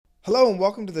Hello and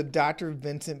welcome to the Dr.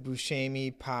 Vincent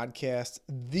Buscemi podcast,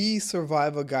 the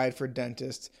survival guide for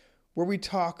dentists, where we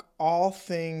talk all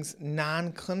things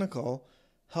non-clinical,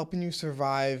 helping you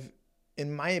survive,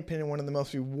 in my opinion, one of the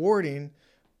most rewarding,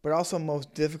 but also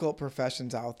most difficult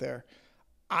professions out there.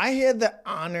 I had the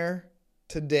honor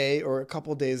today or a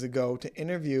couple days ago to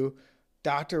interview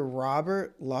Dr.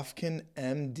 Robert Lufkin,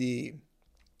 MD.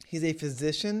 He's a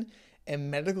physician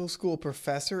and medical school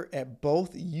professor at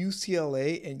both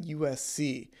UCLA and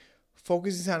USC,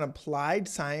 focusing on applied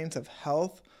science of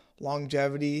health,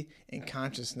 longevity, and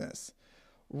consciousness.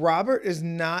 Robert is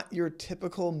not your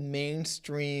typical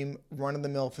mainstream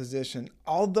run-of-the-mill physician,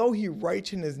 although he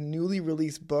writes in his newly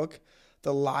released book,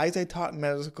 The Lies I Taught in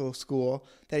Medical School,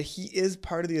 that he is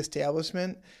part of the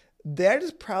establishment. That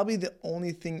is probably the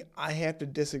only thing I have to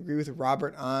disagree with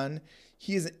Robert on.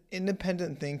 He is an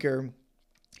independent thinker.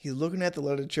 He's looking at the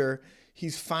literature.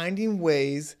 He's finding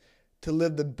ways to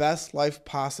live the best life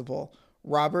possible.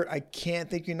 Robert, I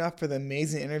can't thank you enough for the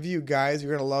amazing interview. Guys,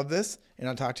 you're going to love this, and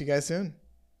I'll talk to you guys soon.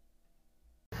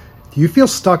 Do you feel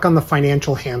stuck on the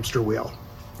financial hamster wheel?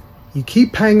 You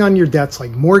keep paying on your debts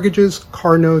like mortgages,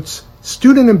 car notes,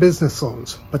 student and business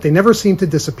loans, but they never seem to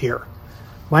disappear.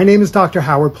 My name is Dr.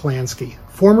 Howard Polanski,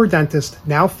 former dentist,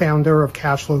 now founder of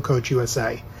Cashflow Coach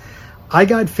USA. I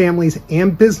guide families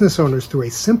and business owners through a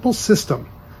simple system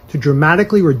to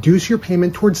dramatically reduce your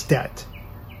payment towards debt.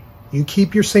 You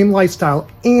keep your same lifestyle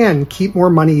and keep more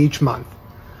money each month.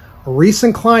 A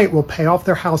recent client will pay off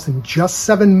their house in just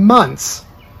 7 months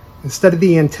instead of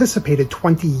the anticipated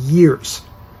 20 years.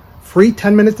 Free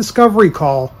 10-minute discovery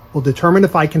call will determine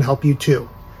if I can help you too.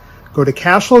 Go to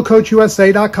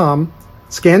cashflowcoachusa.com,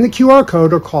 scan the QR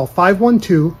code, or call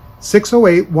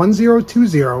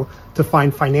 512-608-1020 to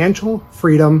find financial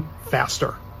freedom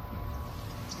faster.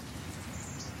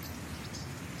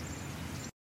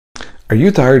 Are you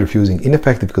tired of using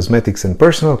ineffective cosmetics and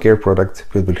personal care products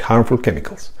filled with harmful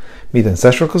chemicals? Meet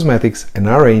Ancestral Cosmetics and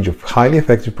our range of highly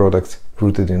effective products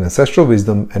rooted in ancestral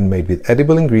wisdom and made with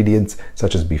edible ingredients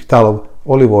such as beef tallow,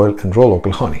 olive oil, and raw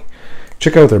local honey.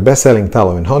 Check out our best-selling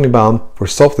tallow and honey balm for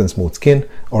soft and smooth skin,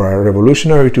 or our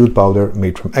revolutionary tooth powder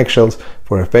made from eggshells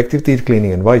for effective teeth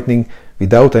cleaning and whitening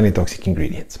without any toxic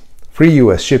ingredients. Free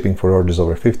US shipping for orders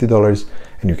over $50,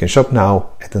 and you can shop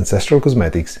now at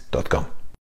ancestralcosmetics.com.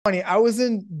 Funny, I was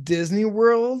in Disney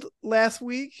World last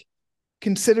week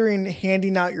considering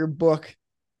handing out your book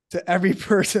to every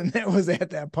person that was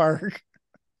at that park.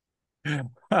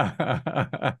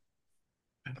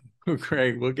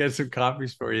 Great. We'll get some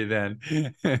copies for you then.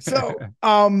 So,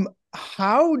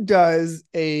 how does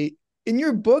in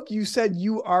your book, you said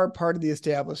you are part of the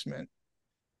establishment.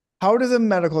 How does a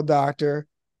medical doctor,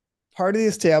 part of the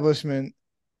establishment,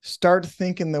 start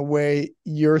thinking the way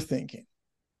you're thinking?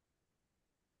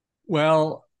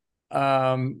 Well,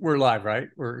 we're live, right?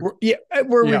 We're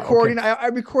recording. Okay. I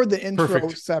record the intro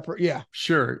Perfect. separate. Yeah.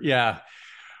 Sure. Yeah.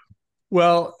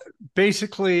 Well,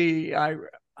 basically, I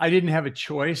didn't have a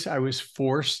choice. I was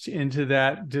forced into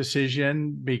that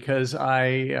decision because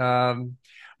I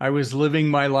was living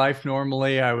my life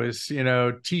normally. I was,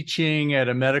 teaching at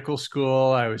a medical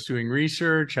school. I was doing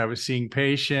research. I was seeing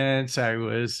patients. I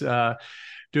was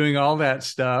doing all that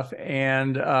stuff.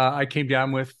 And I came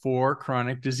down with 4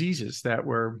 chronic diseases that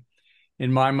were,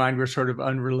 in my mind, were sort of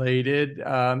unrelated.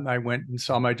 I went and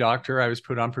saw my doctor. I was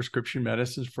put on prescription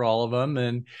medicines for all of them.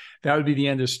 And that would be the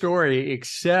end of the story,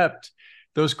 except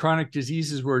those chronic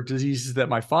diseases were diseases that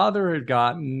my father had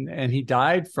gotten, and he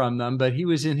died from them, but he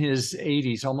was in his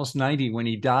 80s, almost 90 when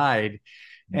he died.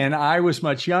 And I was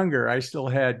much younger. I still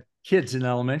had kids in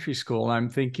elementary school. And I'm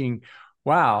thinking,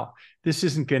 wow, this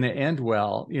isn't going to end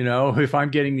well. If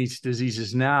I'm getting these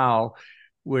diseases now,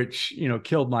 which,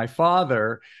 killed my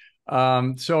father.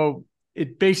 So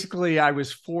it basically, I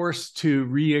was forced to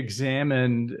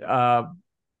re-examine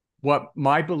what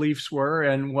my beliefs were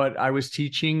and what I was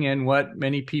teaching and what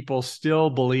many people still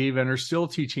believe and are still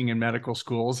teaching in medical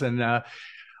schools. And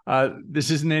this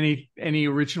isn't any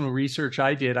original research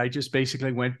I did. I just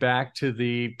basically went back to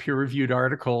the peer-reviewed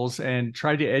articles and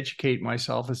tried to educate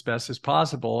myself as best as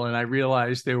possible. And I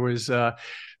realized there was a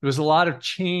lot of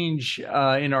change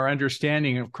in our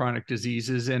understanding of chronic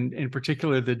diseases, and in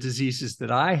particular the diseases that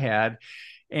I had,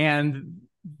 and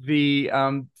the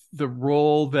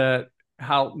role that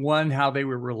how they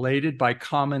were related by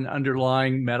common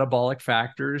underlying metabolic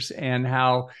factors, and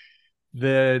how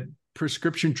the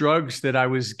prescription drugs that I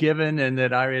was given and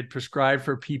that I had prescribed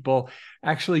for people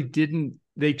actually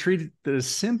they treated the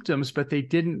symptoms, but they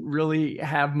didn't really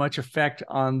have much effect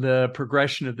on the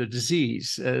progression of the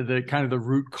disease, the kind of the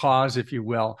root cause, if you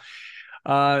will.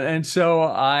 And so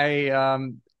I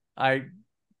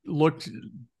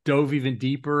dove even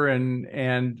deeper,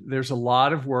 and there's a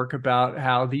lot of work about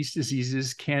how these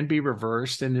diseases can be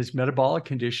reversed, and these metabolic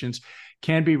conditions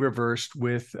can be reversed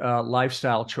with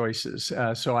lifestyle choices.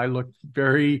 So I looked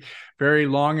very, very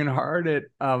long and hard at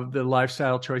the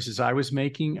lifestyle choices I was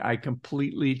making. I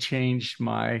completely changed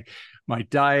my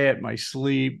diet, my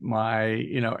sleep, my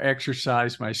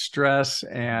exercise, my stress,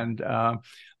 and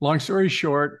long story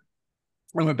short,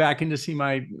 I went back in to see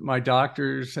my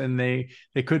doctors, and they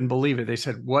couldn't believe it. They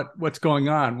said, "What's going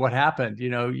on? What happened?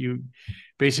 You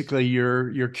basically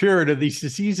you're cured of these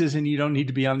diseases, and you don't need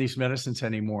to be on these medicines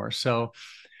anymore." So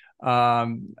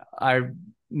I've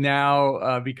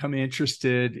now become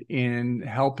interested in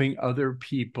helping other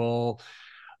people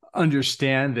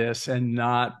understand this and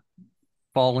not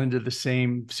fall into the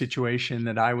same situation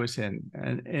that I was in.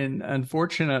 And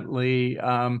unfortunately,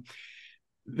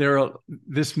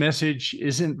 this message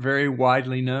isn't very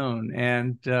widely known,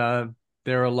 and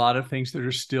there are a lot of things that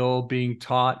are still being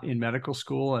taught in medical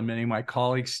school, and many of my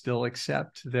colleagues still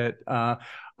accept that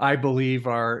I believe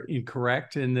are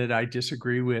incorrect and that I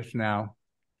disagree with now.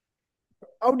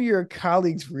 How do your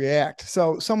colleagues react?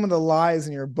 So some of the lies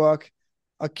in your book,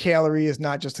 a calorie is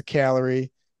not just a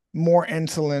calorie, more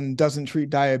insulin doesn't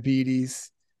treat diabetes,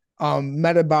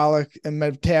 metabolic and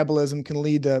metabolism can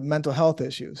lead to mental health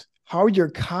issues. How are your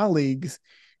colleagues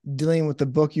dealing with the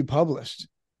book you published?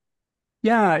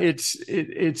 Yeah, it's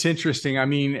interesting. I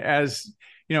mean, as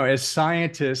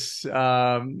scientists,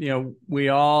 we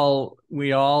all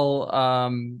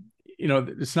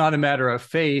it's not a matter of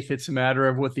faith; it's a matter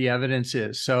of what the evidence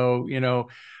is. So,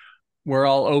 we're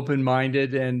all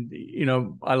open-minded, and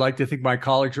I like to think my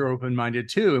colleagues are open-minded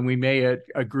too, and we may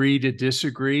agree to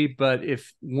disagree, but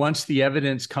if once the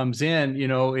evidence comes in,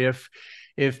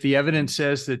 if the evidence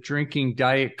says that drinking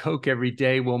Diet Coke every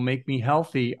day will make me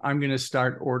healthy, I'm going to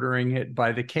start ordering it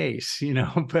by the case,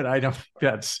 but I don't think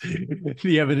that's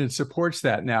the evidence supports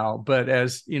that now. But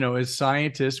as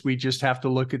scientists, we just have to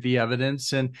look at the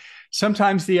evidence, and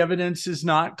sometimes the evidence is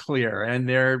not clear, and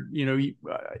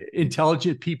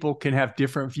intelligent people can have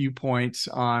different viewpoints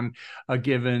on a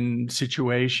given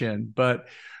situation. But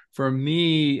for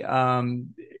me,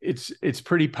 it's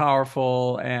pretty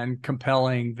powerful and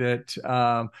compelling that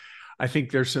I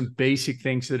think there's some basic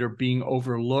things that are being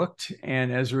overlooked,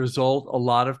 and as a result, a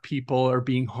lot of people are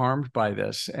being harmed by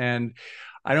this. And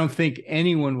I don't think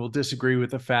anyone will disagree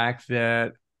with the fact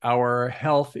that our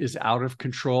health is out of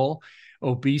control.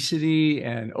 Obesity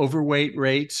and overweight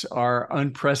rates are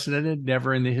unprecedented.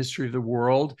 Never in the history of the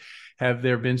world have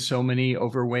there been so many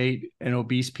overweight and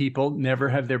obese people. Never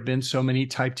have there been so many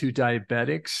type 2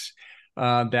 diabetics.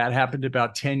 That happened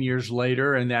about 10 years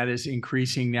later, and that is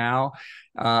increasing now.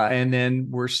 And then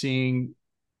we're seeing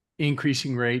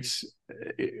increasing rates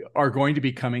are going to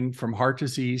be coming from heart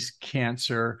disease,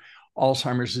 cancer,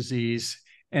 Alzheimer's disease,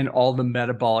 and all the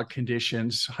metabolic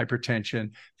conditions,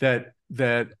 hypertension, that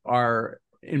are,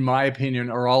 in my opinion,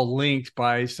 are all linked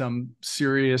by some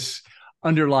serious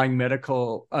underlying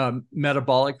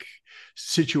metabolic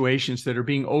situations that are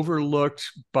being overlooked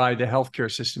by the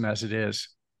healthcare system as it is.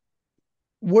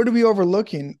 What are we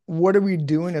overlooking? What are we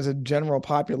doing as a general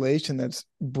population that's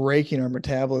breaking our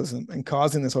metabolism and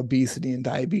causing this obesity and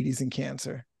diabetes and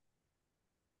cancer?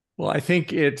 Well, I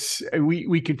think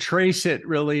we could trace it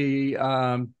really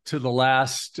to the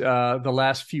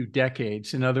last few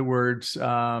decades. In other words,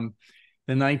 the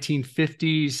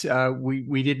 1950s,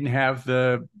 we didn't have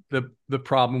the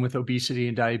problem with obesity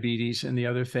and diabetes and the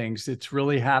other things. It's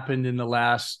really happened in the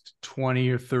last 20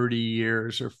 or 30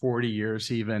 years or 40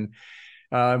 years even.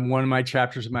 One of my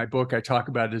chapters of my book, I talk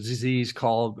about a disease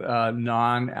called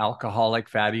non-alcoholic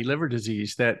fatty liver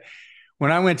disease that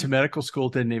when I went to medical school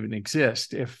didn't even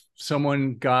exist. If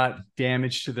someone got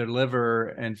damage to their liver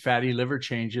and fatty liver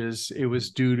changes, it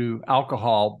was due to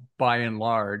alcohol by and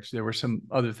large. There were some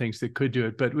other things that could do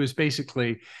it, but it was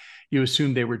basically you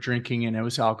assumed they were drinking and it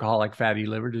was alcoholic fatty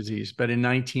liver disease. But in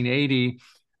 1980,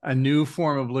 a new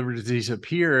form of liver disease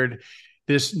appeared,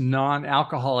 this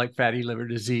non-alcoholic fatty liver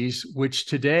disease, which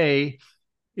today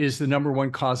is the number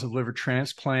one cause of liver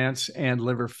transplants and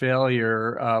liver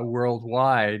failure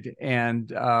worldwide. And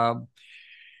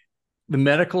the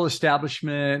medical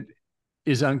establishment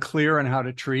is unclear on how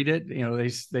to treat it.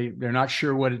 They're not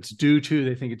sure what it's due to.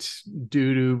 They think it's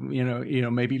due to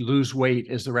maybe lose weight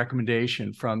is the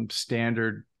recommendation from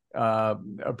standard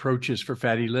approaches for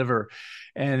fatty liver,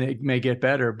 and it may get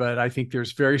better. But I think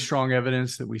there's very strong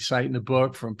evidence that we cite in the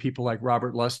book from people like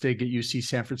Robert Lustig at UC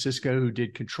San Francisco, who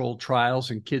did controlled trials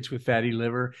in kids with fatty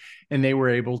liver, and they were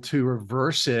able to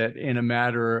reverse it in a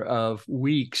matter of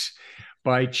weeks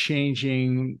by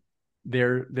changing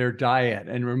their diet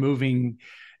and removing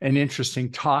an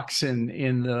interesting toxin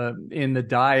in the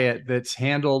diet that's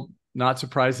handled, not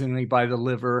surprisingly, by the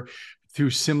liver through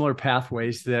similar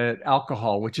pathways that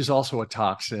alcohol, which is also a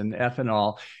toxin,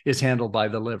 ethanol, is handled by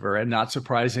the liver. And not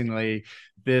surprisingly,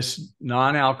 this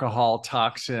non-alcohol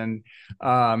toxin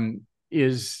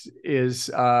is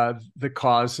the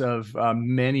cause of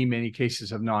many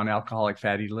cases of non-alcoholic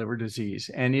fatty liver disease.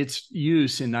 And its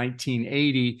use in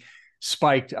 1980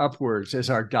 spiked upwards as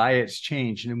our diets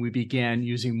changed, and we began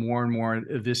using more and more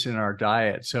of this in our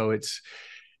diet. So it's,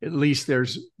 at least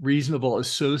there's reasonable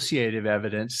associative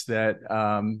evidence that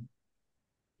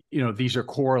these are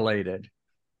correlated.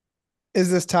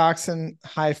 Is this toxin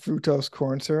high fructose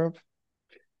corn syrup?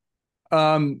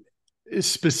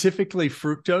 Specifically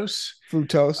fructose.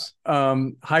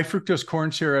 High fructose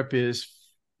corn syrup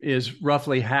is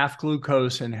roughly half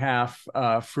glucose and half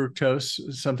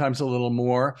fructose, sometimes a little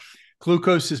more.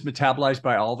 Glucose is metabolized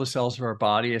by all the cells of our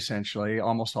body, essentially,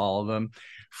 almost all of them.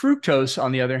 Fructose,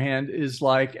 on the other hand, is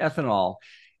like ethanol.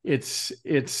 It's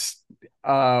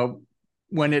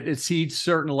when it exceeds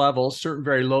certain levels, certain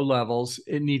very low levels,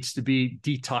 it needs to be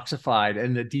detoxified,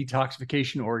 and the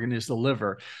detoxification organ is the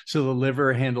liver. So the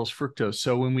liver handles fructose.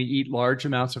 So when we eat large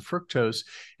amounts of fructose,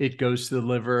 it goes to the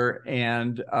liver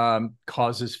and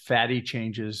causes fatty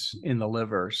changes in the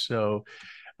liver. So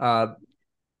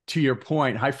to your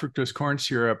point, high fructose corn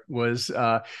syrup was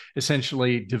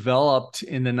essentially developed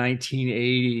in the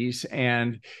 1980s,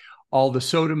 and all the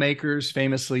soda makers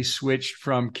famously switched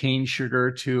from cane sugar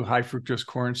to high fructose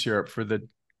corn syrup for the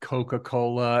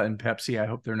Coca-Cola and Pepsi. I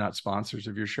hope they're not sponsors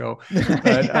of your show.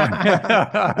 But,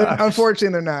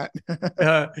 unfortunately, they're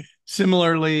not.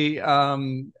 Similarly,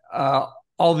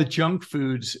 all the junk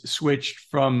foods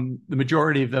the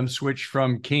majority of them switched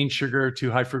from cane sugar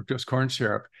to high fructose corn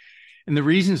syrup. And the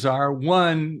reasons are,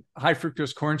 one, high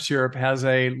fructose corn syrup has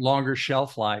a longer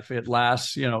shelf life. It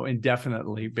lasts,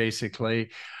 indefinitely, basically.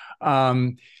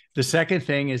 The second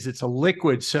thing is it's a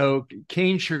liquid. So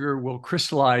cane sugar will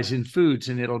crystallize in foods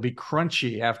and it'll be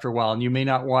crunchy after a while. And you may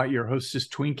not want your Hostess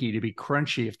Twinkie to be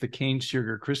crunchy if the cane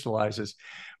sugar crystallizes.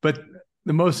 But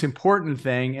the most important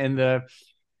thing, and the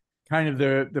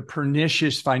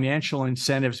pernicious financial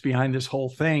incentives behind this whole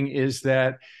thing, is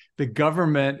that the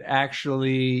government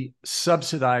actually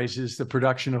subsidizes the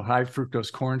production of high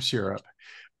fructose corn syrup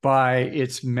by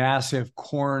its massive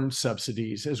corn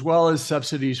subsidies, as well as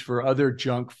subsidies for other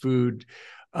junk food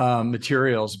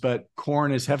materials. But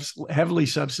corn is heavily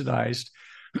subsidized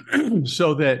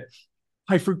so that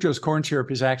high fructose corn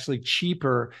syrup is actually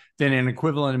cheaper than an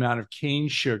equivalent amount of cane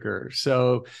sugar.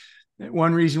 So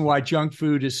one reason why junk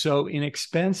food is so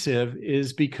inexpensive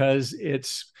is because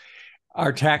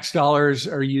our tax dollars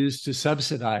are used to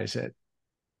subsidize it.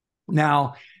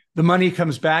 Now, the money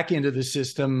comes back into the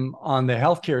system on the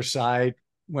healthcare side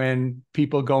when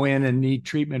people go in and need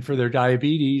treatment for their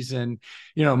diabetes, and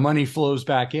money flows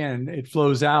back in. It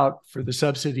flows out for the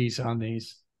subsidies on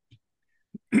these.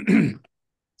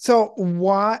 So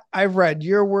why, I've read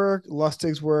your work,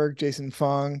 Lustig's work, Jason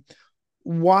Fung.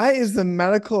 Why is the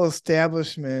medical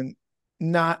establishment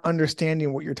not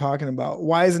understanding what you're talking about?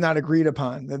 Why is it not agreed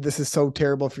upon that this is so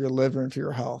terrible for your liver and for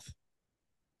your health?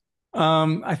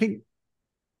 I think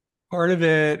part of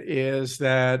it is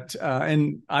that,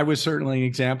 and I was certainly an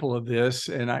example of this,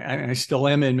 and I still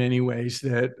am in many ways,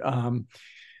 that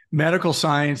medical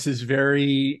science is it's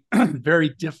very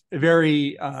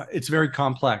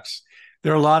complex.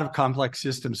 There are a lot of complex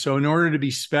systems. So in order to be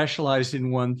specialized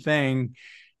in one thing,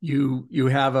 you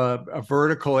have a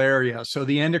vertical area. So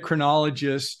the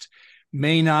endocrinologist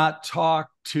may not talk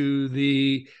to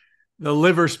the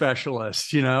liver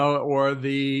specialist, or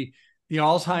the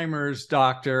Alzheimer's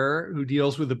doctor who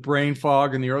deals with the brain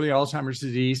fog and the early Alzheimer's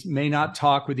disease may not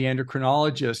talk with the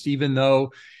endocrinologist, even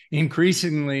though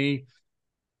increasingly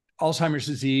Alzheimer's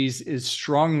disease is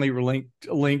strongly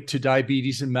linked to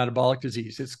diabetes and metabolic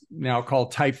disease. It's now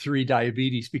called type 3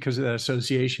 diabetes because of that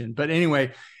association. But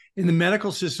anyway, in the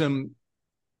medical system,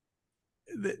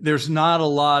 there's not a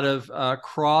lot of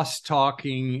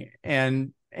cross-talking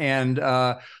and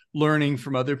learning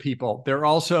from other people. There are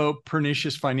also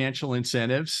pernicious financial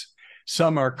incentives.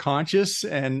 Some are conscious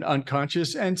and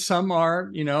unconscious, and some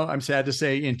are, I'm sad to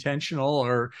say, intentional,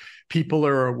 or people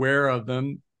are aware of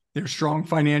them. There's strong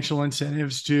financial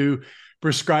incentives to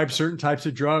prescribe certain types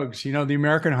of drugs. The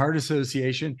American Heart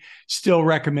Association still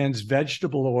recommends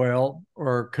vegetable oil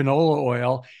or canola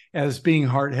oil as being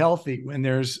heart healthy, when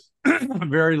there's a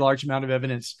very large amount of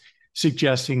evidence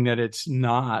suggesting that it's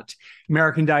not.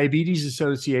 American Diabetes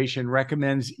Association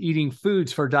recommends eating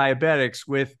foods for diabetics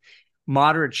with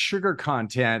moderate sugar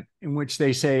content, in which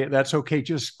they say that's okay,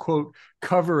 just, quote,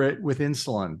 cover it with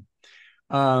insulin.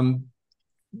 Um,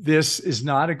 this is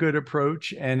not a good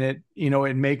approach, and it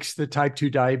makes the type 2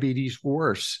 diabetes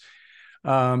worse.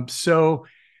 So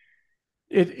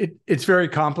it's very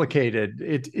complicated.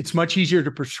 It's much easier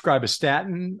to prescribe a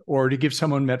statin or to give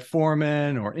someone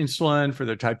metformin or insulin for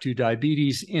their type 2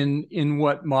 diabetes in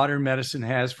what modern medicine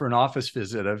has for an office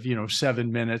visit of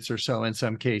 7 minutes or so in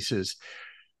some cases.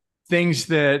 Things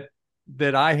that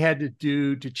I had to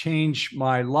do to change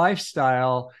my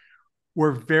lifestyle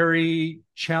were very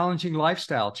challenging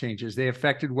lifestyle changes. They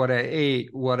affected what I ate,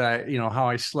 how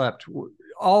I slept,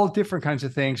 all different kinds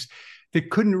of things that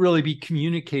couldn't really be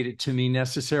communicated to me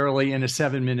necessarily in a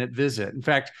 7-minute visit. In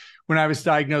fact, when I was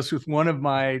diagnosed with one of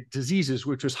my diseases,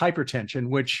 which was hypertension,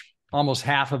 which almost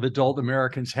half of adult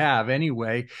Americans have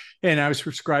anyway, and I was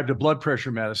prescribed a blood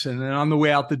pressure medicine. And on the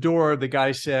way out the door, the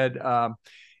guy said,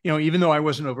 even though I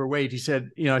wasn't overweight, he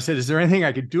said, I said, is there anything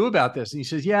I could do about this? And he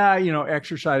says, yeah,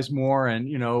 exercise more and,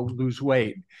 lose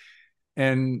weight.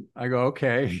 And I go,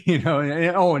 okay,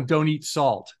 and don't eat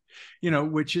salt,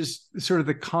 which is sort of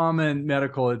the common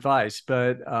medical advice.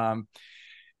 But,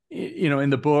 in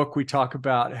the book, we talk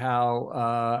about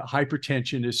how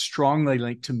hypertension is strongly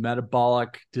linked to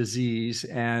metabolic disease,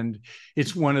 and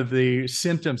it's one of the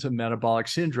symptoms of metabolic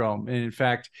syndrome. And in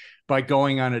fact, by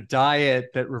going on a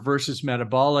diet that reverses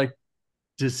metabolic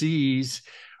disease,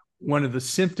 one of the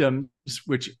symptoms,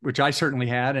 which I certainly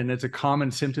had, and it's a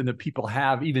common symptom that people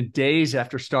have even days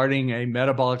after starting a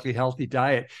metabolically healthy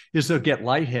diet, is they'll get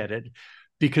lightheaded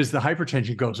because the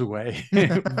hypertension goes away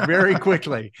very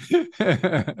quickly.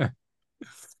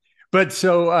 But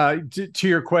so to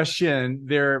your question,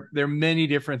 there are many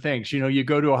different things. You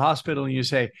go to a hospital and you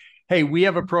say, hey, we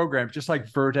have a program just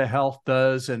like Virta Health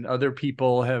does, and other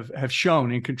people have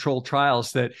shown in controlled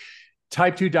trials that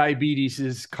type 2 diabetes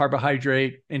is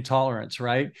carbohydrate intolerance,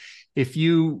 right? If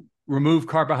you remove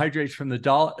carbohydrates from the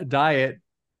diet,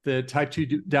 the type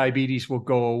 2 diabetes will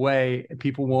go away, and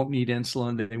people won't need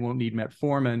insulin, they won't need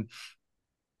metformin,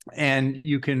 and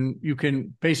you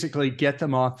can basically get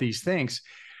them off these things.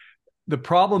 The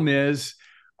problem is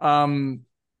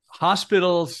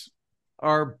hospitals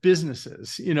are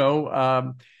businesses.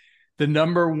 The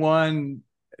number one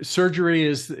surgery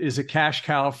is a cash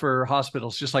cow for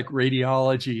hospitals, just like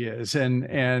radiology is,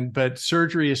 but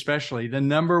surgery especially. The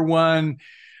number one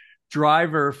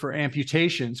driver for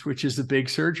amputations, which is the big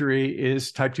surgery,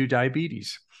 is type 2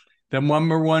 diabetes. The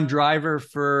number one driver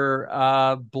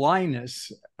for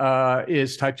blindness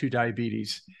is type 2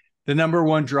 diabetes. The number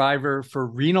one driver for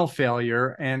renal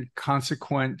failure and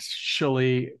consequently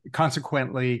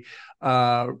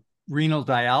renal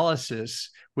dialysis,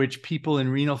 which people in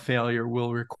renal failure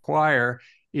will require,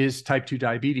 is type 2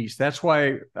 diabetes. That's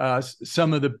why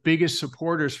some of the biggest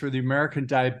supporters for the American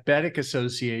Diabetic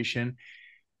Association,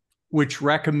 which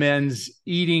recommends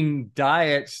eating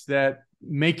diets that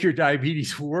make your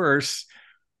diabetes worse,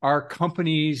 are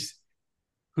companies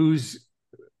whose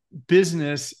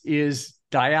business is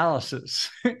dialysis.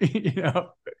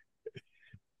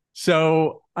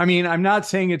 So, I'm not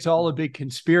saying it's all a big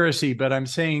conspiracy, but I'm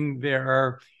saying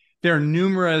there are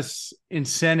numerous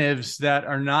incentives that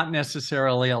are not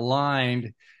necessarily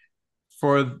aligned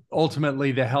for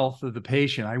ultimately the health of the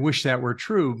patient. I wish that were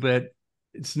true, but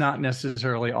it's not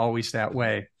necessarily always that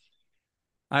way.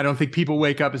 I don't think people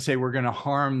wake up and say we're going to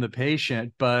harm the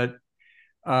patient, but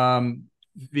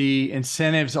the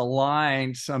incentives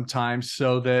align sometimes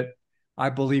so that I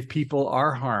believe people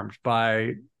are harmed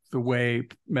by the way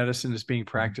medicine is being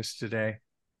practiced today.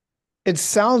 It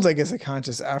sounds like it's a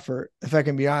conscious effort, if I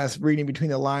can be honest, reading between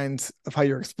the lines of how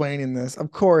you're explaining this.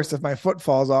 Of course, if my foot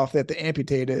falls off, they have to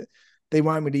amputate it. They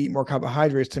want me to eat more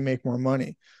carbohydrates to make more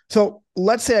money. So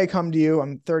let's say I come to you,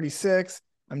 I'm 36,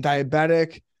 I'm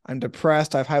diabetic, I'm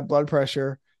depressed, I have high blood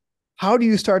pressure. How do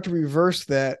you start to reverse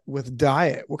that with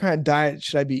diet? What kind of diet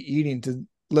should I be eating to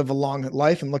live a long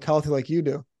life and look healthy like you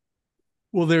do?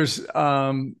 Well, there's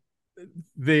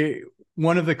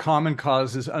one of the common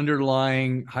causes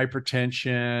underlying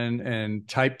hypertension and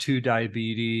type 2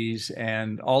 diabetes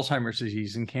and Alzheimer's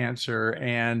disease and cancer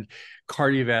and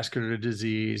cardiovascular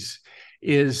disease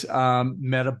is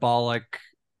metabolic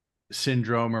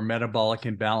syndrome or metabolic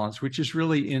imbalance, which is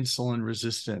really insulin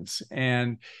resistance.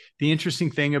 And the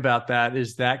interesting thing about that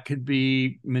is that could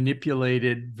be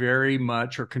manipulated very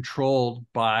much or controlled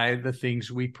by the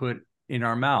things we put in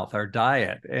our mouth, our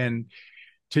diet. And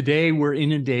today we're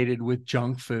inundated with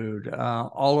junk food.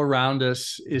 All around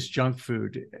us is junk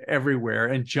food everywhere.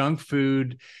 And junk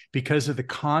food, because of the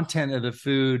content of the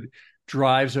food,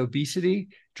 drives obesity,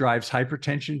 drives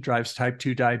hypertension, drives type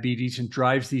 2 diabetes, and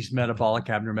drives these metabolic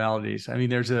abnormalities. I mean,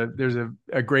 there's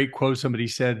a great quote. Somebody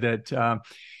said that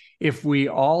if we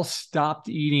all stopped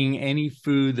eating any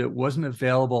food that wasn't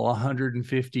available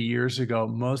 150 years ago,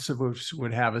 most of us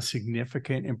would have a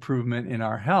significant improvement in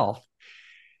our health.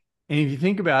 And if you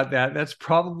think about that, that's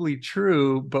probably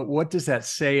true. But what does that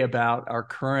say about our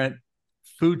current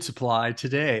food supply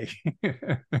today?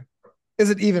 Is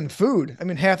it even food? I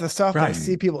mean, half the stuff I Right.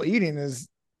 see people eating is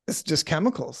it's just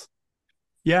chemicals.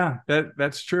 Yeah,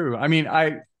 that's true. I mean,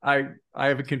 I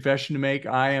have a confession to make.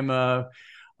 I am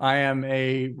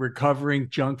a recovering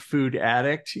junk food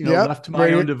addict. Yep. Left to my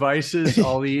Right. own devices,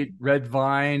 I'll eat red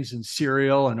vines and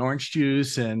cereal and orange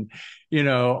juice and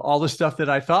all the stuff that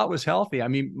I thought was healthy. I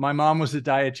mean, my mom was a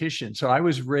dietitian, so I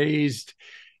was raised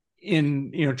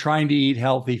in trying to eat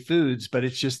healthy foods, but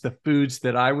it's just the foods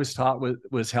that I was taught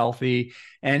was healthy,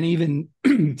 and even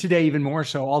today, even more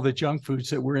so, all the junk foods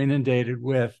that we're inundated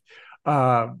with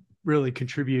really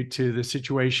contribute to the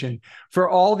situation for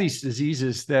all these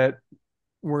diseases that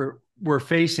we're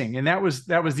facing. And that was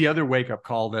the other wake-up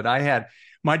call that I had.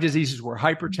 My diseases were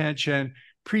hypertension,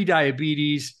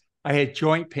 pre-diabetes, I had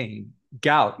joint pain,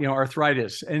 gout,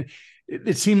 arthritis, and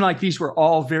it seemed like these were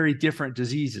all very different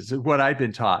diseases of what I'd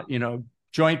been taught.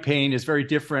 Joint pain is very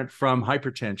different from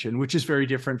hypertension, which is very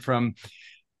different from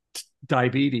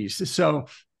diabetes. So,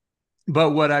 but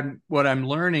what I'm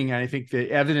learning, and I think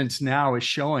the evidence now is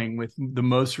showing with the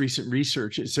most recent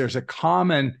research, is there's a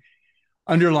common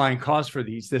underlying cause for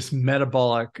this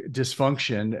metabolic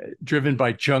dysfunction driven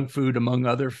by junk food, among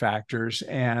other factors.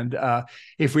 And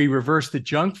if we reverse the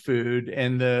junk food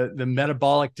and the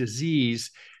metabolic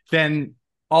disease, then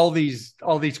all these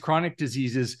chronic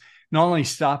diseases not only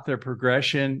stop their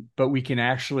progression, but we can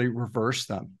actually reverse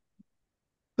them.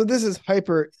 So this is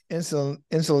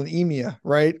insulinemia,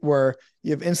 right? Where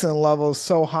you have insulin levels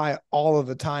so high all of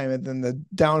the time, and then the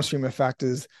downstream effect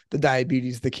is the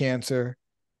diabetes, the cancer,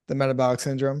 the metabolic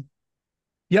syndrome.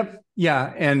 Yep.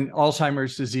 Yeah. And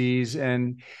Alzheimer's disease.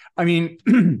 And I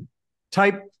mean,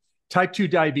 type 2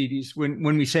 diabetes, when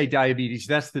we say diabetes,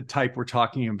 that's the type we're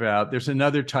talking about. There's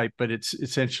another type, but it's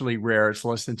essentially rare. It's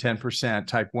less than 10%,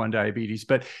 type 1 diabetes.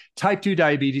 But type 2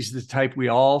 diabetes is the type we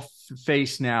all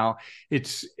face now.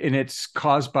 It's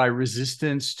caused by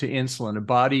resistance to insulin. The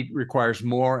body requires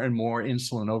more and more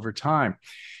insulin over time.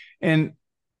 And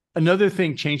another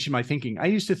thing changed in my thinking. I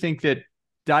used to think that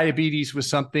diabetes was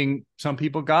something some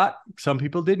people got, some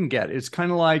people didn't get. It's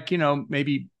kind of like,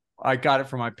 maybe I got it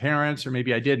from my parents, or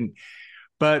maybe I didn't.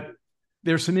 But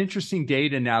there's some interesting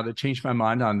data now that changed my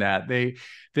mind on that.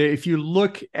 If you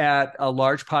look at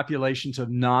large populations of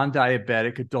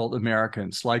non-diabetic adult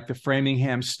Americans, like the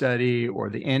Framingham study or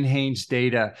the NHANES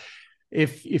data,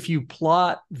 if you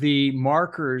plot the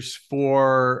markers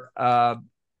for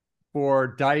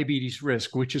diabetes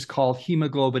risk, which is called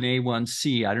hemoglobin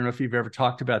A1C. I don't know if you've ever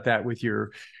talked about that with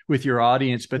your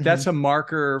audience, but that's a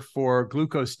marker for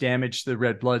glucose damage to the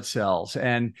red blood cells.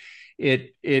 And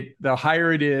the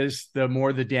higher it is, the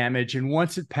more the damage. And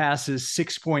once it passes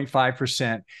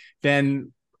 6.5%,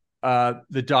 then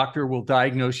the doctor will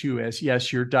diagnose you as,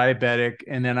 yes, you're diabetic.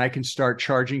 And then I can start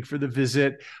charging for the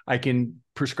visit. I can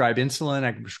prescribe insulin.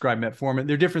 I can prescribe metformin.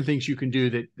 There are different things you can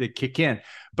do that kick in.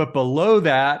 But below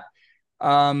that,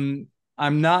 I'm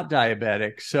not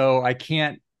diabetic, so I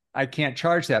can't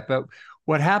charge that. But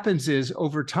what happens is,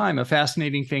 over time, a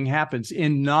fascinating thing happens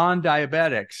in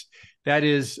non-diabetics. That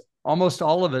is, almost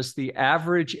all of us, the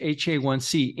average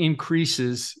HA1C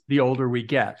increases the older we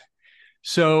get.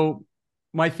 So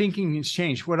my thinking has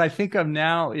changed. What I think of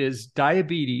now is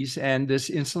diabetes and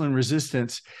this insulin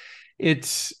resistance.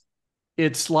 It's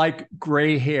like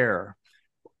gray hair.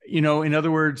 In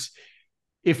other words,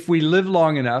 if we live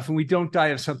long enough and we don't die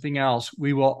of something else,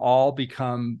 we will all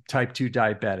become type 2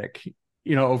 diabetic,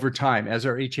 over time as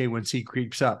our HA1C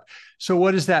creeps up. So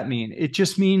what does that mean? It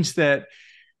just means that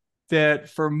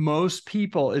for most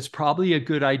people, it's probably a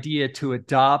good idea to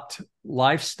adopt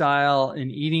lifestyle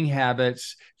and eating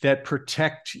habits that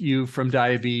protect you from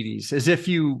diabetes, as if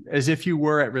you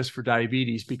were at risk for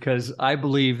diabetes, because I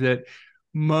believe that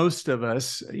most of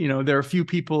us, there are a few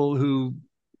people who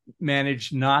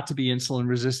manage not to be insulin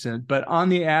resistant, but on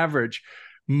the average,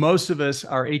 most of us,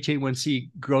 our HA1C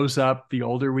goes up the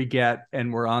older we get,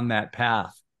 and we're on that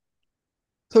path.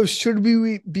 So should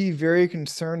we be very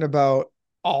concerned about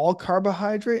all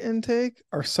carbohydrate intake,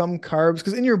 or some carbs?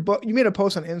 Because in your book, you made a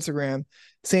post on Instagram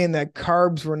saying that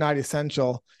carbs were not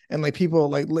essential, and like people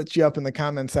like lit you up in the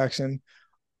comment section.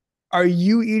 Are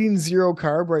you eating zero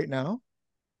carb right now?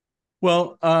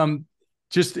 Well,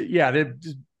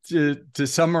 to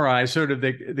summarize, sort of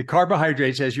the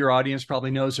carbohydrates, as your audience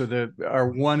probably knows, are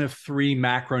one of three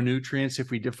macronutrients. If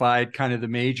we divide kind of the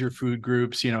major food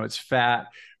groups, it's fat,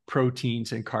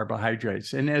 proteins and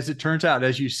carbohydrates. And as it turns out,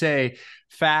 as you say,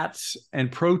 fats and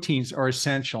proteins are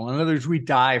essential. In other words, we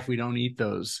die if we don't eat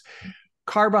those.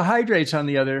 Carbohydrates, on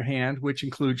the other hand, which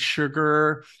include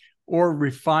sugar or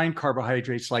refined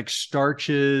carbohydrates like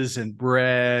starches and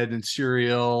bread and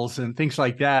cereals and things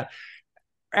like that,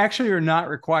 actually are not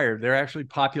required. There are actually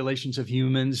populations of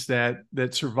humans that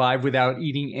survive without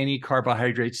eating any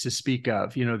carbohydrates to speak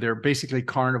of. They're basically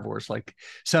carnivores, like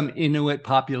some Inuit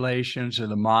populations or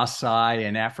the Maasai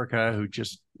in Africa who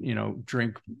just,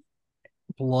 drink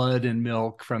blood and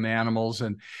milk from animals.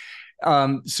 And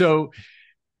so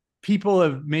people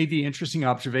have made the interesting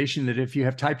observation that if you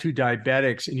have type 2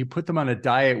 diabetics and you put them on a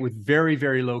diet with very,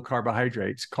 very low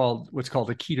carbohydrates, what's called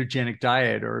a ketogenic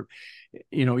diet, or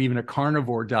even a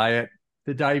carnivore diet,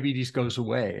 the diabetes goes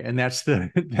away. And that's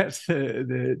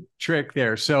the trick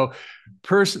there. So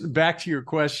back to your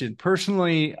question,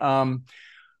 personally,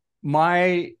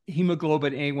 my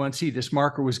hemoglobin A1C, this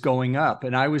marker, was going up,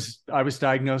 and I was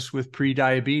diagnosed with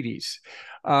pre-diabetes.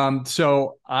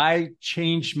 So I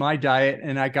changed my diet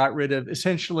and I got rid of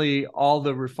essentially all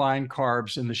the refined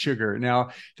carbs and the sugar.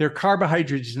 Now, there are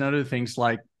carbohydrates and other things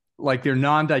like they're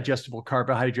non-digestible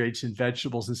carbohydrates in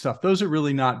vegetables and stuff. Those are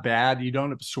really not bad. You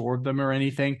don't absorb them or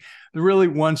anything. The really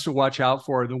ones to watch out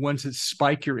for are the ones that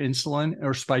spike your insulin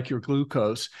or spike your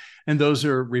glucose. And those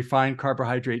are refined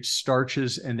carbohydrates,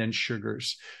 starches, and then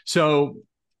sugars. So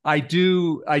I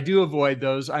do avoid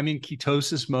those. I'm in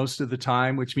ketosis most of the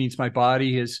time, which means my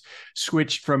body has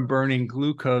switched from burning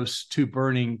glucose to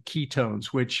burning ketones,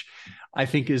 which I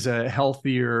think is a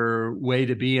healthier way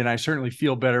to be. And I certainly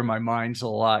feel better. My mind's a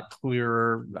lot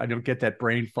clearer. I don't get that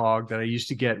brain fog that I used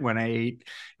to get when I ate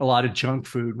a lot of junk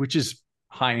food, which is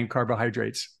high in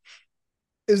carbohydrates.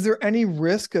 Is there any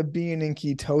risk of being in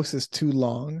ketosis too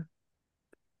long?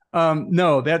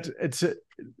 No,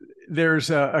 there's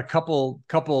a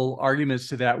couple arguments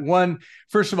to that. One,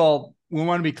 first of all, we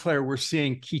want to be clear, we're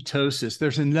saying ketosis.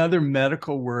 There's another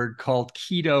medical word called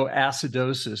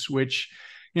ketoacidosis, which,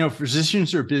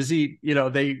 physicians are busy,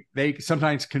 they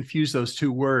sometimes confuse those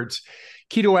two words.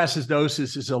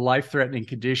 Ketoacidosis is a life-threatening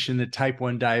condition that type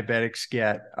 1 diabetics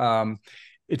get.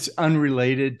 It's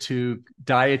unrelated to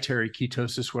dietary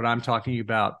ketosis, what I'm talking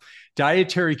about.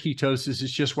 Dietary ketosis is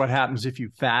just what happens if you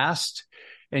fast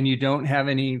and you don't have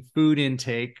any food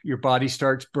intake. Your body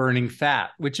starts burning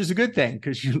fat, which is a good thing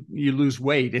because you lose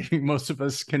weight. Most of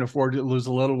us can afford to lose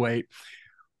a little weight.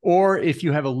 Or if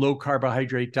you have a low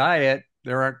carbohydrate diet,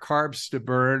 there aren't carbs to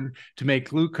burn to make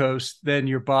glucose, then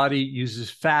your body uses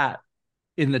fat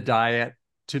in the diet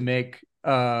to make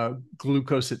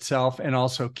glucose itself and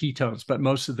also ketones, but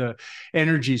most of the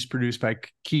energy is produced by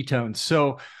ketones.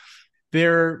 So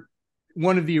they're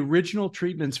one of the original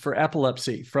treatments for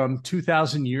epilepsy from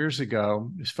 2,000 years ago,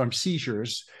 from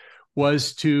seizures,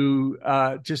 was to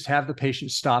just have the patient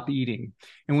stop eating.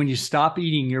 And when you stop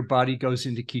eating, your body goes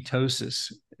into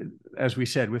ketosis, as we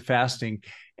said, with fasting.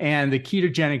 And the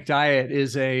ketogenic diet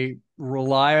is a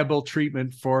reliable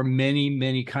treatment for many,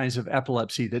 many kinds of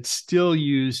epilepsy that's still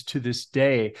used to this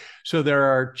day. So there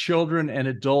are children and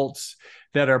adults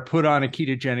that are put on a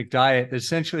ketogenic diet that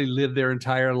essentially live their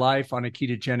entire life on a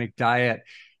ketogenic diet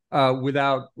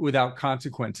without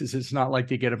consequences. It's not like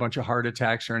they get a bunch of heart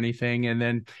attacks or anything. And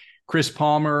then Chris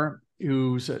Palmer,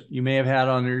 you may have had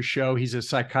on your show, he's a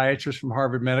psychiatrist from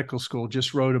Harvard Medical School,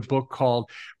 just wrote a book called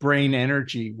Brain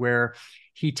Energy, where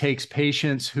he takes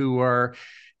patients who are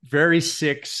very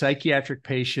sick, psychiatric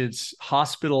patients,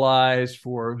 hospitalized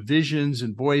for visions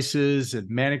and voices and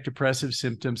manic depressive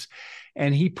symptoms,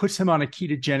 and he puts them on a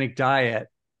ketogenic diet.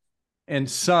 And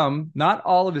some, not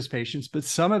all of his patients, but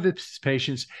some of his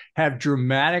patients have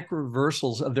dramatic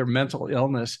reversals of their mental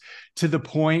illness to the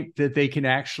point that they can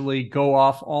actually go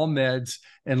off all meds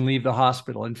and leave the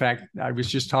hospital. In fact, I was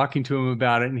just talking to him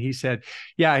about it, and he said,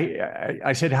 yeah,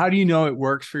 I said, how do you know it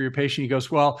works for your patient? He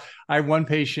goes, well, I have one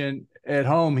patient at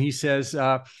home. He says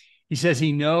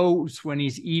he knows when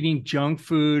he's eating junk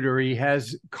food or he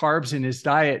has carbs in his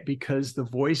diet because the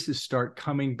voices start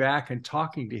coming back and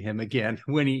talking to him again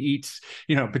when he eats,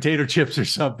 potato chips or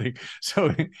something.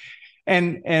 So,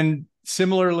 and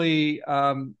similarly,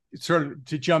 sort of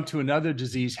to jump to another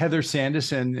disease, Heather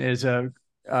Sanderson is a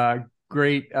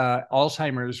great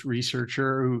Alzheimer's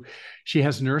researcher she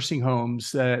has nursing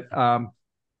homes that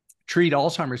treat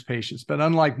Alzheimer's patients. But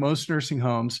unlike most nursing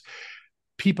homes,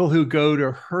 people who go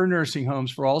to her nursing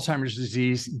homes for Alzheimer's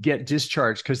disease get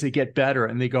discharged because they get better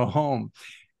and they go home.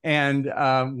 And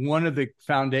one of the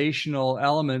foundational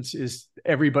elements is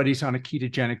everybody's on a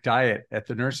ketogenic diet at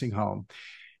the nursing home.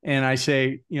 And I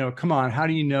say, come on, how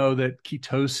do you know that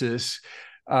ketosis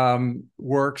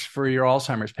works for your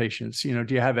Alzheimer's patients? You know,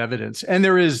 do you have evidence? And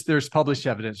there's published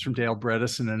evidence from Dale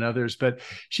Bredesen and others, but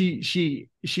she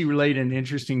relayed an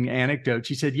interesting anecdote.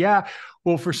 She said, yeah,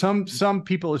 well, for some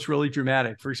people, it's really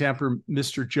dramatic. For example,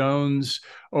 Mr. Jones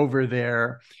over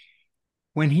there,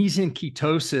 when he's in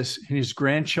ketosis and his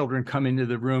grandchildren come into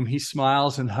the room, he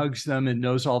smiles and hugs them and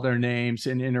knows all their names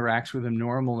and interacts with them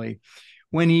normally.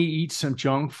 When he eats some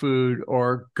junk food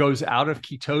or goes out of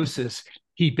ketosis,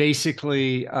 he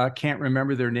basically can't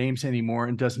remember their names anymore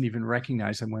and doesn't even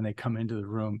recognize them when they come into the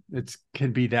room. It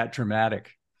can be that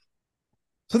dramatic.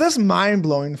 So that's mind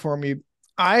blowing for me.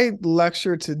 I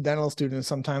lecture to dental students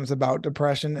sometimes about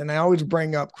depression, and I always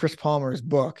bring up Chris Palmer's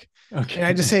book. Okay. And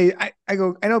I just say, I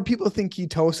go, I know people think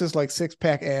ketosis like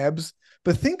 6-pack abs,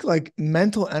 but think like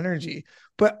mental energy.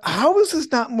 But how is this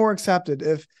not more accepted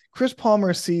if Chris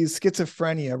Palmer sees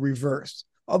schizophrenia reversed?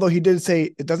 Although he did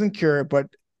say it doesn't cure it, but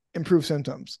improve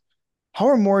symptoms. How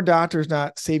are more doctors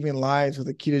not saving lives with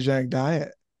a ketogenic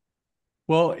diet?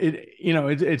 Well,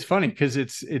 it's funny because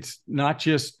it's not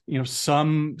just,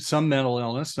 some mental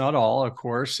illness, not all, of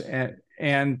course,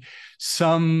 and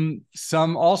some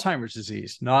Alzheimer's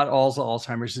disease, not all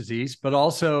Alzheimer's disease, but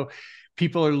also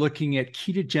people are looking at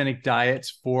ketogenic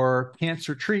diets for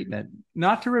cancer treatment,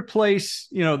 not to replace,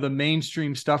 the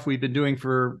mainstream stuff we've been doing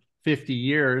for 50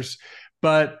 years,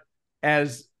 but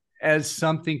as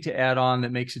something to add on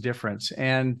that makes a difference.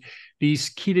 And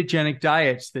these ketogenic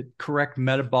diets that correct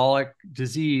metabolic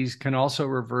disease can also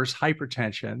reverse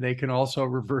hypertension. They can also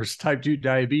reverse type 2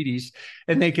 diabetes.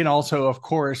 And they can also, of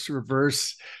course,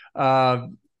 reverse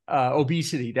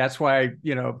obesity. That's why,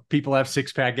 people have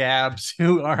 6-pack abs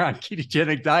who are on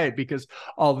ketogenic diet, because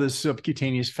all this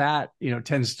subcutaneous fat,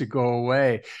 tends to go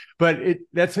away. But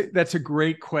that's a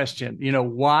great question.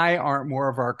 Why aren't more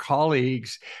of our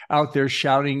colleagues out there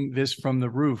shouting this from the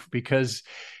roof? Because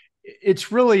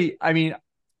it's really,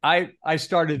 I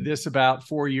started this about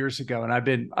 4 years ago, and I've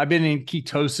been in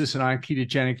ketosis and on a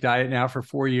ketogenic diet now for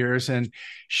 4 years. And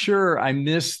sure, I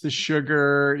miss the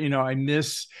sugar,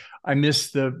 I miss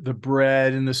the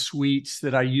bread and the sweets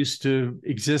that I used to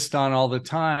exist on all the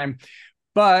time.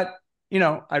 But,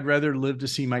 I'd rather live to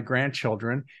see my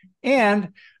grandchildren. And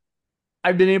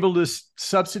I've been able to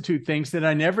substitute things that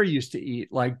I never used to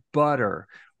eat, like butter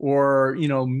or,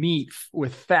 meat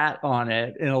with fat on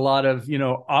it, and a lot of,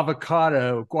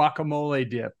 avocado, guacamole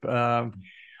dip.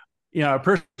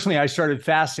 Personally, I started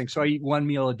fasting, so I eat one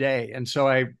meal a day. And so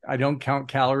I don't count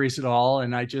calories at all.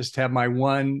 And I just have my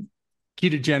one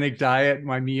ketogenic diet,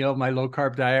 my meal, my low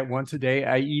carb diet once a day.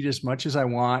 I eat as much as I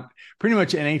want, pretty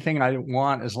much anything I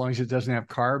want, as long as it doesn't have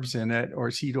carbs in it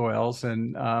or seed oils.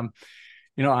 And,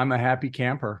 I'm a happy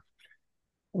camper.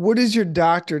 What does your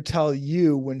doctor tell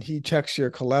you when he checks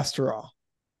your cholesterol?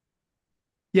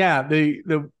 Yeah,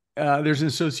 there's an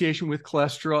association with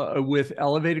cholesterol, with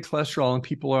elevated cholesterol, and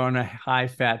people are on a high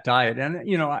fat diet. And,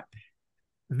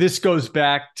 this goes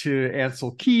back to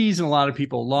Ansel Keys and a lot of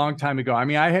people a long time ago.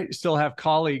 I still have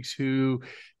colleagues who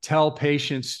tell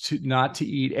patients not to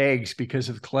eat eggs because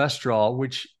of cholesterol,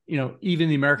 which, even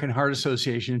the American Heart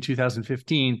Association in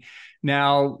 2015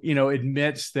 now,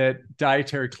 admits that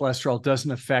dietary cholesterol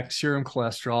doesn't affect serum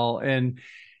cholesterol. And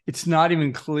it's not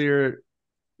even clear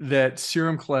that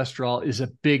serum cholesterol is a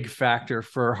big factor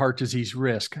for heart disease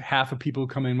risk. Half of people who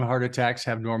come in with heart attacks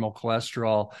have normal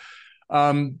cholesterol.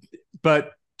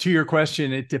 But to your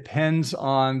question, it depends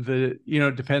on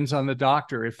the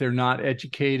doctor. If they're not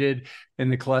educated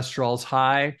and the cholesterol's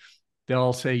high,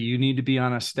 they'll say you need to be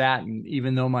on a statin,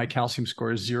 even though my calcium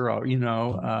score is 0,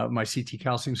 my CT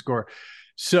calcium score.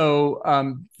 So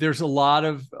there's a lot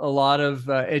of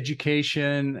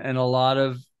education and a lot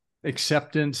of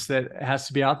acceptance that has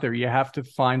to be out there. You have to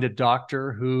find a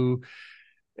doctor who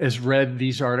has read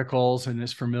these articles and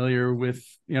is familiar with,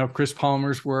 Chris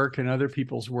Palmer's work and other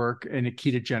people's work in a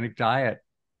ketogenic diet.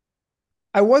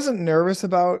 I wasn't nervous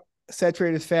about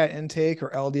saturated fat intake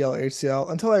or LDL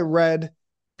HCl until I read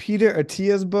Peter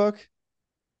Attia's book,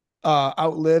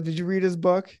 Outlive. Did you read his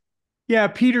book? Yeah,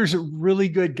 Peter's a really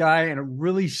good guy and a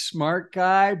really smart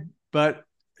guy, but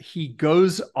he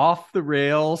goes off the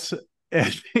rails.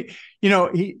 And,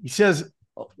 he says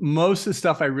most of the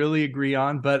stuff I really agree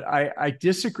on, but I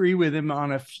disagree with him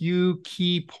on a few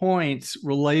key points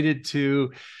related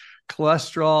to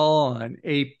cholesterol and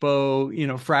APO,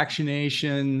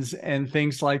 fractionations and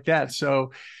things like that.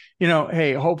 So,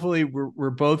 hey, hopefully we're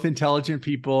both intelligent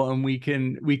people and we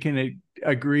can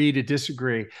agree to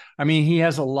disagree. He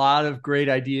has a lot of great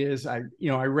ideas. I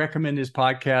recommend his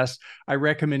podcast. I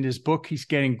recommend his book. He's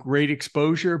getting great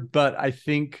exposure, but I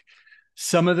think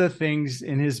some of the things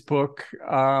in his book,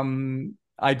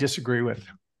 I disagree with.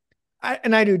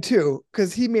 And I do too,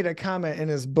 because he made a comment in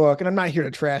his book, and I'm not here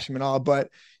to trash him at all, but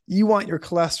you want your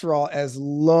cholesterol as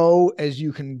low as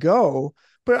you can go.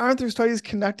 But aren't there studies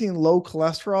connecting low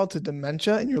cholesterol to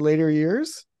dementia in your later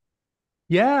years?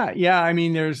 Yeah, yeah. I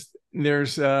mean,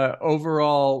 there's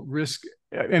overall risk.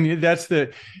 I mean, that's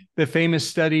the famous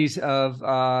studies of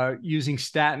using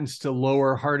statins to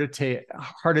lower heart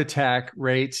attack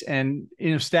rates, and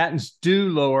statins do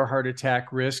lower heart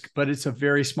attack risk, but it's a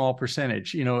very small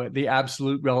percentage. The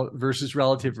absolute versus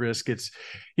relative risk, it's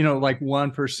like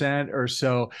 1% or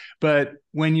so. But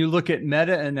when you look at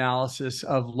meta-analysis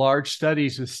of large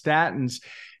studies with statins,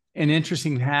 an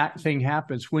interesting thing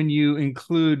happens when you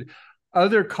include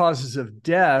other causes of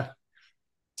death.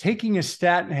 Taking a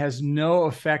statin has no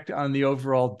effect on the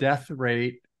overall death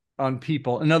rate on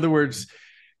people. In other words,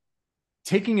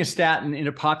 taking a statin in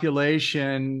a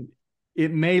population,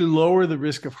 it may lower the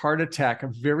risk of heart attack a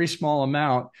very small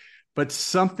amount, but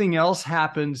something else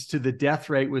happens to the death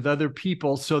rate with other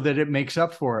people so that it makes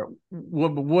up for it.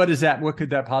 What is that? What could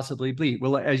that possibly be?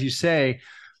 Well, as you say,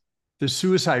 the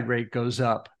suicide rate goes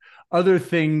up. Other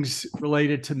things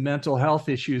related to mental health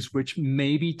issues, which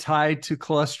may be tied to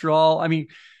cholesterol. I mean,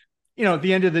 at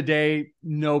the end of the day,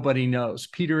 nobody knows.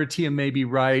 Peter Attia may be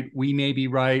right. We may be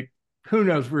right. Who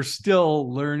knows? We're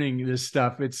still learning this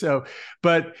stuff.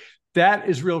 But that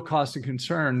is real cause and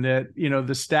concern that,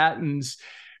 the statins,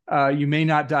 you may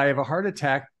not die of a heart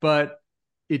attack, but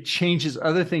it changes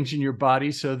other things in your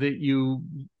body so that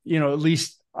at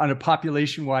least on a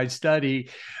population-wide study,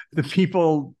 the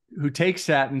people who take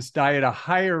statins die at a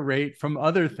higher rate from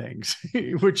other things,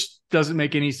 which doesn't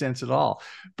make any sense at all.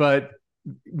 But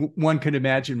one could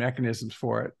imagine mechanisms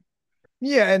for it.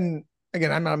 Yeah. And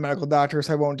again, I'm not a medical doctor,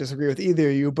 so I won't disagree with either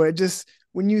of you, but it just,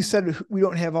 when you said we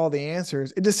don't have all the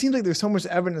answers, it just seems like there's so much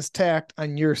evidence stacked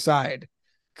on your side.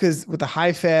 Because with a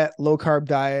high fat, low carb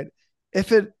diet,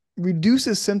 if it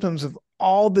reduces symptoms of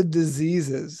all the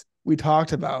diseases we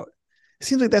talked about, it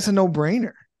seems like that's a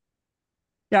no-brainer.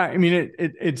 Yeah, I mean,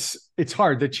 it's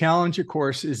hard. The challenge, of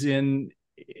course, is in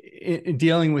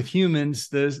dealing with humans.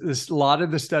 A lot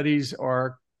of the studies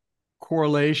are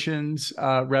correlations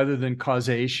rather than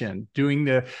causation. Doing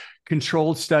the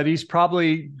controlled studies,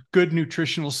 probably good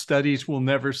nutritional studies we'll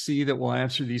never see that will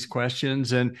answer these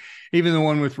questions. And even the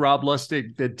one with Rob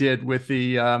Lustig that did with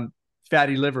the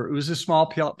fatty liver, it was a small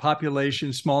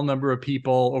population, small number of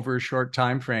people over a short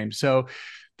time frame. So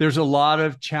there's a lot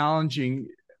of challenges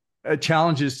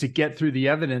to get through the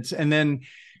evidence. And then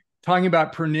talking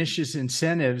about pernicious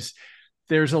incentives,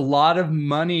 there's a lot of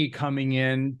money coming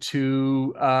in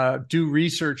to do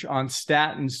research on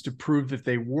statins to prove that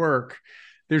they work.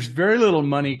 There's very little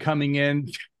money coming in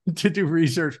to do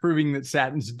research proving that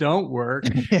statins don't work.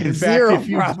 In Zero fact, if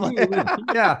you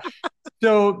yeah.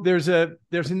 So there's an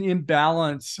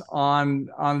imbalance on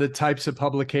the types of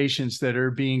publications that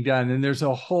are being done, and there's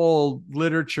a whole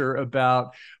literature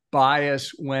about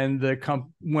bias when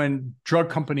drug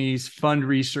companies fund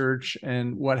research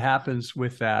and what happens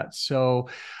with that. So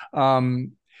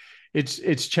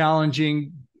it's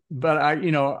challenging, but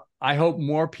I hope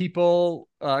more people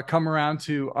come around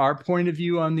to our point of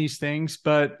view on these things.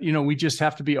 But we just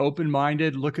have to be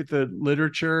open-minded, look at the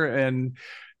literature, and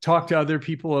talk to other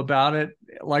people about it,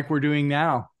 like we're doing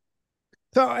now.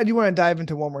 So I do want to dive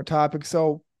into one more topic.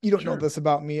 So you don't know Sure. this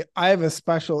about me. I have a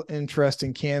special interest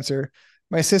in cancer.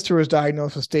 My sister was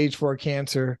diagnosed with stage 4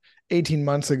 cancer 18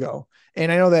 months ago.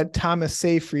 And I know that Thomas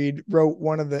Seyfried wrote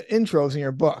one of the intros in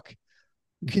your book.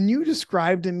 Can you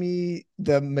describe to me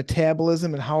the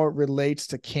metabolism and how it relates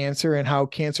to cancer and how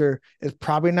cancer is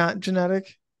probably not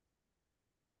genetic?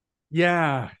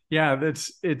 Yeah,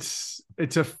 it's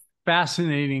a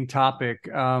fascinating topic.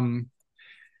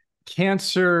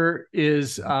 Cancer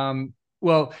is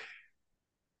well,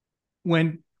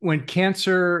 when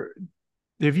cancer.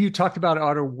 Have you talked about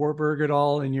Otto Warburg at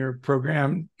all in your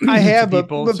program? I have, but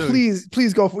So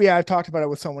please go. Yeah, I've talked about it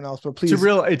with someone else, but please.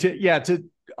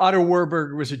 Otto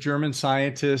Warburg was a German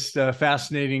scientist.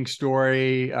 Fascinating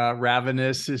story.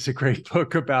 Ravenous is a great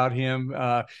book about him.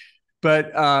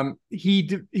 But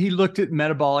he looked at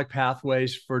metabolic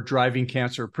pathways for driving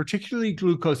cancer, particularly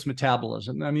glucose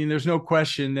metabolism. I mean, there's no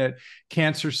question that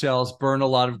cancer cells burn a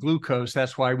lot of glucose.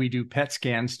 That's why we do PET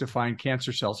scans to find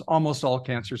cancer cells. Almost all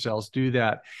cancer cells do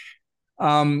that.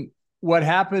 What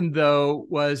happened, though,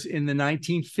 was in the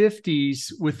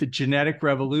 1950s with the genetic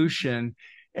revolution,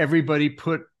 everybody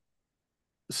put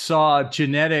saw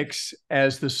genetics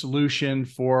as the solution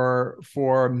for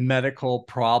medical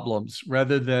problems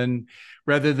rather than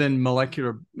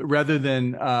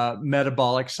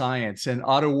metabolic science. And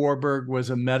Otto Warburg was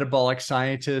a metabolic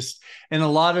scientist, and a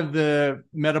lot of the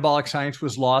metabolic science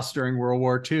was lost during World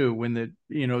War II when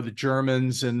the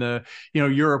Germans and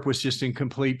Europe was just in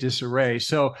complete disarray.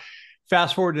 So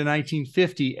fast forward to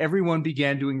 1950, everyone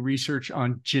began doing research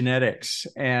on genetics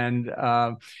and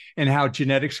how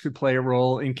genetics could play a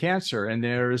role in cancer. And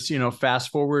there's,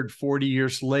 fast forward 40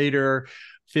 years later,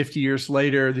 50 years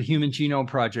later, the Human Genome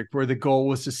Project, where the goal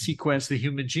was to sequence the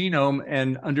human genome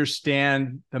and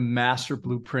understand the master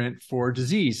blueprint for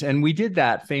disease. And we did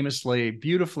that famously,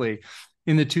 beautifully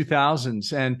in the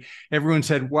 2000s. And everyone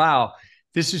said, wow,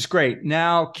 this is great.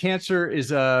 Now, cancer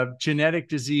is a genetic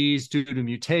disease due to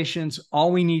mutations.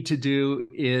 All we need to do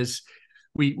is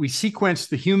we sequence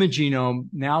the human genome.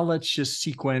 Now let's just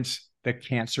sequence the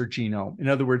cancer genome. In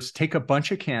other words, take a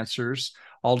bunch of cancers,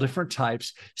 all different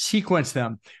types, sequence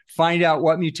them, find out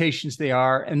what mutations they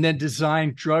are, and then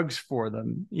design drugs for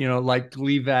them, like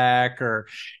Gleevec or,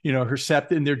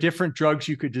 Herceptin. There are different drugs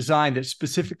you could design that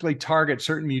specifically target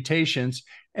certain mutations,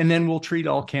 and then we'll treat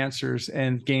all cancers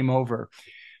and game over.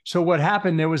 So what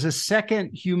happened, there was a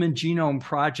second human genome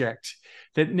project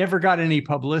that never got any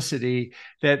publicity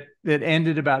that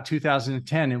ended about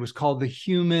 2010. It was called the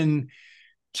Human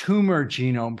Tumor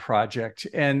Genome Project.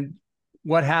 And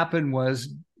what happened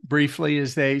was, briefly,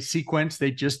 is they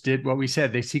just did what we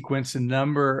said. They sequenced a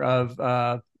number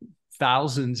of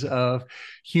thousands of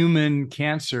human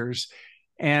cancers.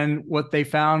 And what they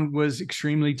found was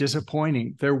extremely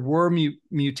disappointing. There were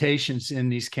mutations in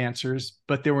these cancers,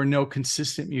 but there were no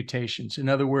consistent mutations. In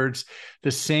other words, the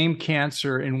same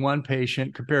cancer in one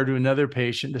patient compared to another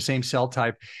patient, the same cell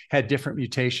type, had different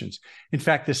mutations. In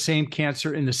fact, the same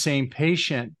cancer in the same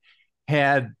patient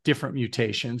had different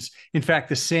mutations. In fact,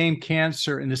 the same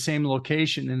cancer in the same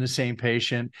location in the same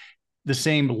patient, the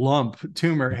same lump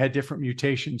tumor, had different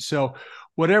mutations. So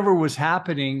whatever was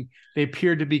happening, they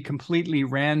appeared to be completely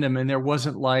random, and there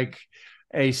wasn't like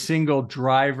a single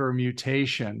driver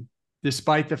mutation,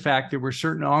 despite the fact there were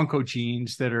certain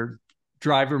oncogenes that are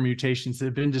driver mutations that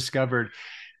have been discovered.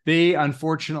 They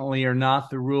unfortunately are not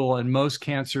the rule, and most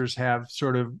cancers have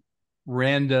sort of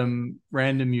random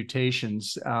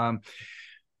mutations.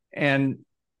 And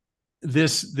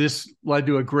this led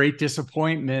to a great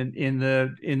disappointment in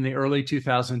the early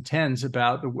 2010s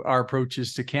about our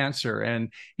approaches to cancer.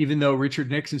 And even though Richard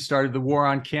Nixon started the war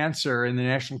on cancer in the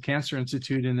National Cancer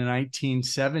Institute in the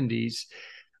 1970s,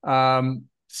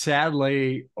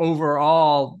 sadly,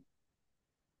 overall,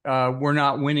 we're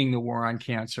not winning the war on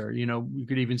cancer. You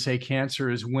could even say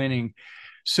cancer is winning.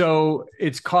 So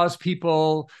it's caused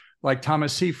people like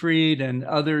Thomas Seyfried and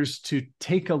others to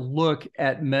take a look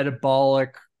at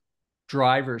metabolic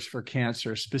drivers for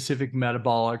cancer, specific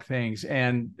metabolic things.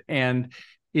 And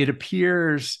it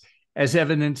appears, as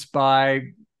evidenced by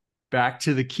back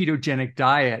to the ketogenic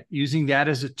diet, using that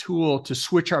as a tool to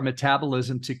switch our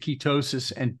metabolism to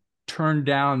ketosis and turn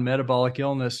down metabolic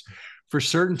illness for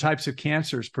certain types of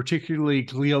cancers, particularly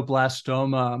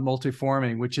glioblastoma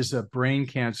multiforme, which is a brain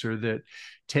cancer that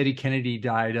Teddy Kennedy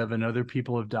died of and other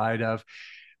people have died of.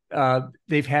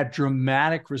 They've had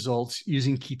dramatic results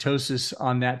using ketosis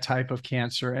on that type of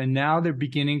cancer. And now they're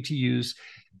beginning to use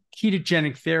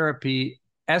ketogenic therapy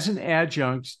as an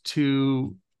adjunct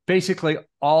to basically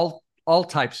all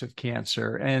types of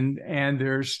cancer. And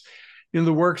there's,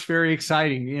 the work's very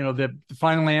exciting. The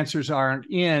final answers aren't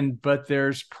in, but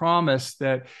there's promise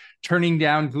that turning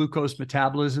down glucose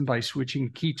metabolism by switching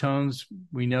ketones,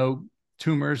 we know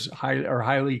tumors are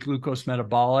highly glucose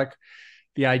metabolic.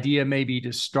 The idea may be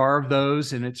to starve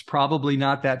those, and it's probably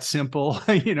not that simple,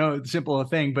 simple a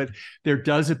thing, but there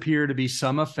does appear to be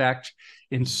some effect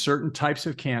in certain types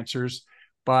of cancers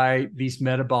by these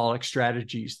metabolic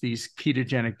strategies, these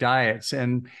ketogenic diets.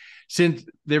 And since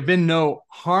there have been no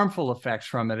harmful effects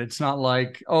from it, it's not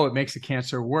like, oh, it makes the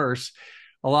cancer worse.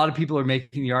 A lot of people are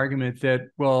making the argument that,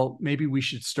 well, maybe we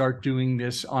should start doing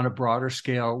this on a broader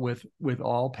scale with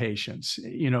all patients,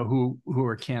 who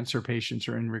are cancer patients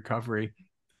or in recovery.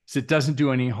 So it doesn't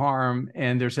do any harm,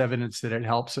 and there's evidence that it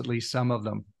helps at least some of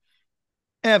them.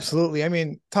 Absolutely. I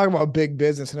mean, talk about big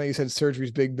business. I know you said surgery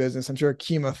is big business. I'm sure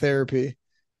chemotherapy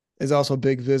is also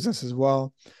big business as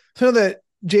well. So I know that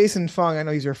Jason Fung, I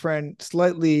know he's your friend,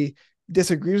 slightly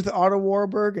disagrees with Otto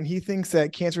Warburg, and he thinks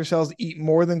that cancer cells eat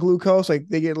more than glucose. Like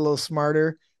they get a little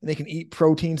smarter and they can eat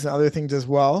proteins and other things as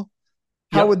well.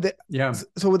 How would that? Yeah.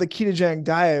 So with a ketogenic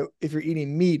diet, if you're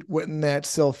eating meat, wouldn't that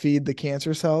still feed the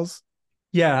cancer cells?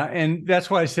 Yeah, and that's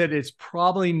why I said it's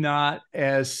probably not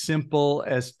as simple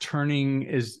as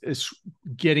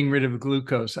getting rid of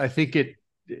glucose. I think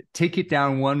take it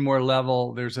down one more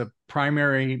level. There's a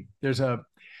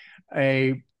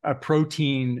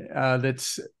protein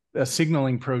that's a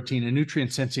signaling protein, a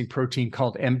nutrient sensing protein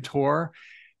called mTOR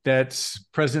that's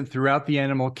present throughout the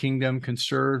animal kingdom,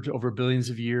 conserved over billions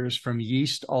of years from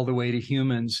yeast all the way to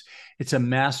humans. It's a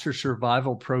master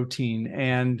survival protein,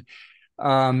 and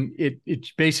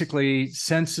it basically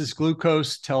senses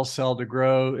glucose, tells cell to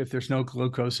grow. If there's no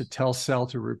glucose, it tells cell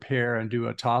to repair and do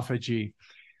autophagy.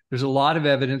 There's a lot of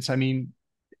evidence. I mean,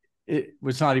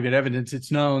 it's not even evidence.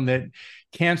 It's known that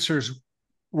cancers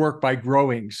work by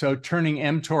growing. So turning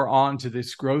mTOR on to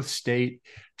this growth state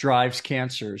drives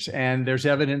cancers. And there's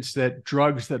evidence that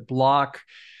drugs that block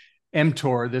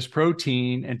mTOR, this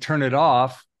protein, and turn it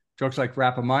off, drugs like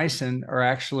rapamycin, are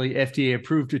actually FDA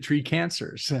approved to treat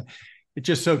cancers. It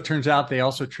just so turns out they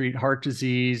also treat heart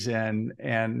disease and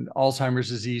Alzheimer's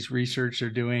disease research they're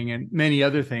doing, and many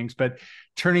other things. But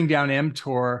turning down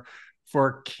mTOR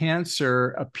for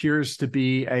cancer appears to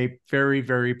be a very,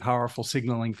 very powerful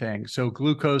signaling thing. So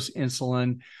glucose,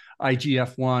 insulin,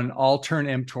 IGF-1 all turn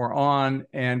mTOR on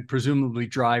and presumably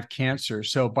drive cancer.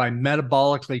 So by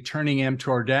metabolically turning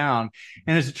mTOR down,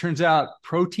 and as it turns out,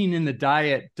 protein in the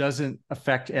diet doesn't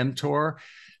affect mTOR.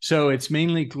 So it's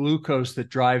mainly glucose that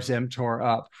drives mTOR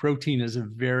up. Protein is a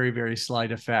very, very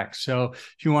slight effect. So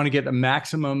if you want to get a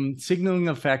maximum signaling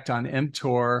effect on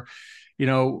mTOR,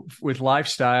 with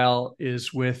lifestyle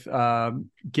is with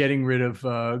getting rid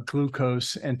of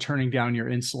glucose and turning down your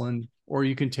insulin, or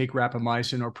you can take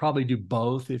rapamycin, or probably do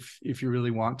both if you really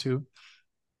want to.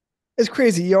 It's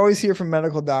crazy. You always hear from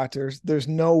medical doctors, there's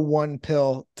no one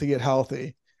pill to get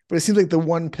healthy, but it seems like the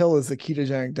one pill is the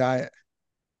ketogenic diet.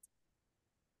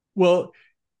 Well,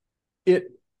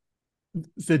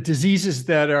 the diseases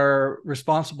that are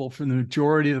responsible for the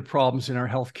majority of the problems in our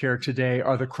healthcare today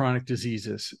are the chronic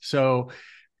diseases.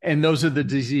 And those are the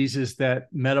diseases that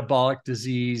metabolic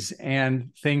disease and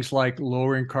things like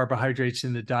lowering carbohydrates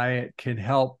in the diet can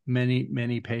help many,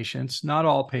 many patients, not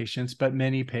all patients, but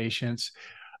many patients.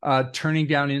 Turning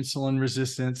down insulin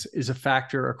resistance is a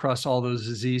factor across all those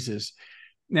diseases.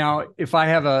 Now, if I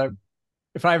have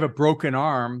a broken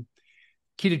arm,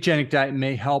 ketogenic diet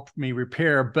may help me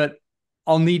repair, but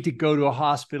I'll need to go to a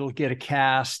hospital, get a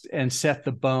cast, and set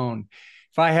the bone.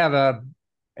 If I have a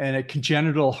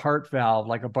congenital heart valve,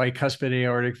 like a bicuspid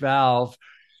aortic valve,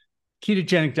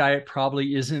 ketogenic diet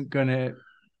probably isn't going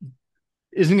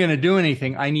to do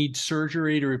anything. I need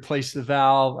surgery to replace the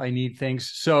valve. I need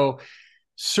things. So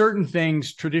certain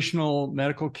things traditional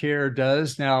medical care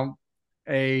does. Now,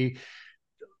 a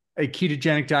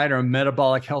ketogenic diet or a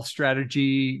metabolic health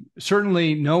strategy,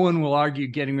 certainly no one will argue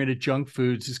getting rid of junk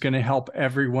foods is going to help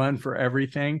everyone for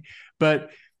everything. But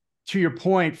to your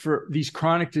point, for these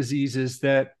chronic diseases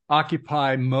that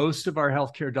occupy most of our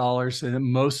healthcare dollars and that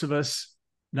most of us,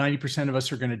 90% of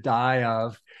us, are going to die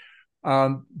of,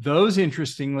 those,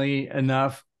 interestingly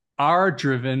enough, are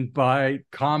driven by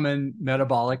common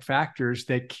metabolic factors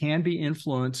that can be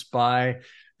influenced by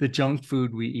the junk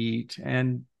food we eat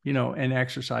and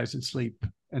exercise and sleep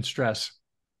and stress.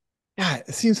 Yeah,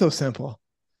 it seems so simple.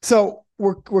 So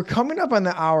we're coming up on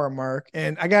the hour mark,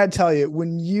 and I gotta tell you,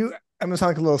 I'm gonna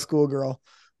sound like a little schoolgirl.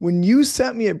 When you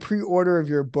sent me a pre-order of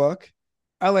your book,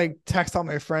 I like text all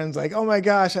my friends like, "Oh my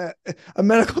gosh, a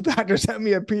medical doctor sent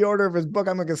me a pre-order of his book.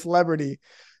 I'm like a celebrity."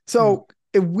 So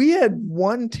if we had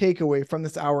one takeaway from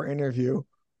this hour interview,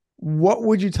 what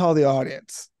would you tell the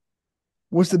audience?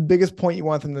 What's the biggest point you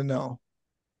want them to know?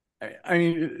 I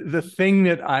mean, the thing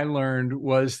that I learned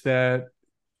was that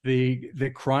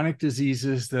the chronic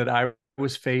diseases that I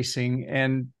was facing,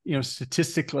 and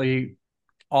statistically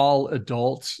all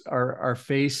adults are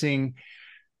facing,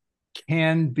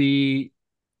 can be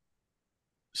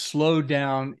slowed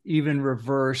down, even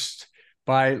reversed,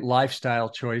 by lifestyle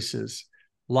choices.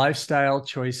 Lifestyle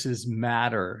choices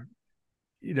matter.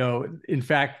 In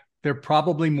fact, they're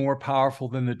probably more powerful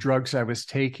than the drugs I was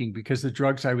taking, because the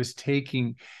drugs I was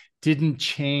taking didn't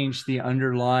change the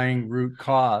underlying root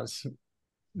cause.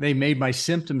 They made my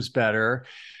symptoms better,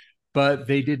 but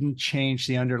they didn't change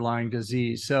the underlying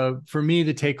disease. So for me,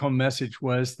 the take-home message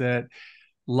was that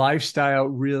lifestyle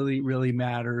really, really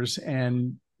matters.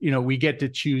 And, we get to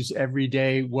choose every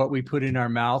day what we put in our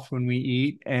mouth when we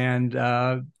eat. And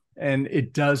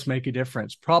it does make a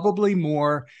difference, probably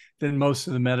more than most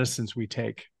of the medicines we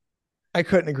take. I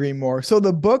couldn't agree more. So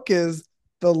the book is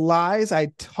The Lies I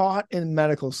Taught in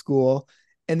Medical School.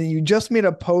 And then you just made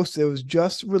a post that was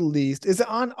just released. Is it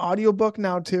on audiobook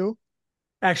now too?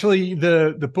 Actually,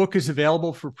 the book is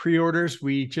available for pre-orders.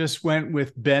 We just went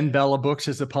with Ben Bella Books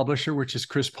as the publisher, which is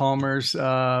Chris Palmer's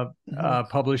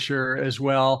publisher as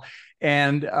well.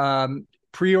 And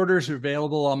pre-orders are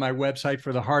available on my website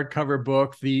for the hardcover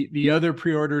book. The other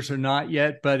pre-orders are not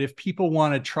yet, but if people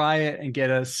want to try it and get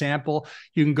a sample,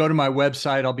 you can go to my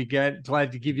website. I'll be glad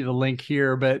to give you the link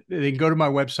here, but they can go to my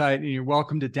website and you're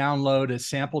welcome to download a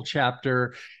sample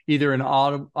chapter, either in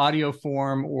audio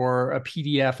form or a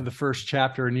PDF of the first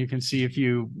chapter, and you can see if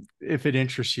it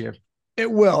interests you.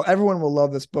 It will. Everyone will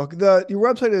love this book.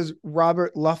 Your website is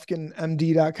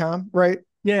robertlufkinmd.com, right?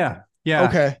 Yeah. Yeah.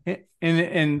 Okay.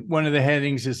 And one of the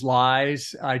headings is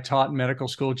lies I taught in medical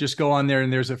school. Just go on there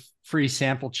and there's a free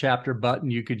sample chapter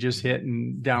button you could just hit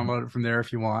and download it from there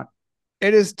if you want.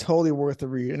 It is totally worth the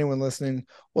read. Anyone listening.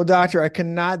 Well, doctor, I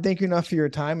cannot thank you enough for your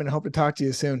time and I hope to talk to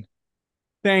you soon.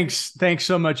 Thanks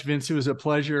so much, Vince. It was a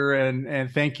pleasure.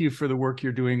 And thank you for the work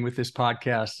you're doing with this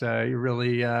podcast. You're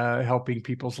really helping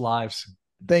people's lives.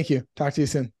 Thank you. Talk to you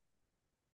soon.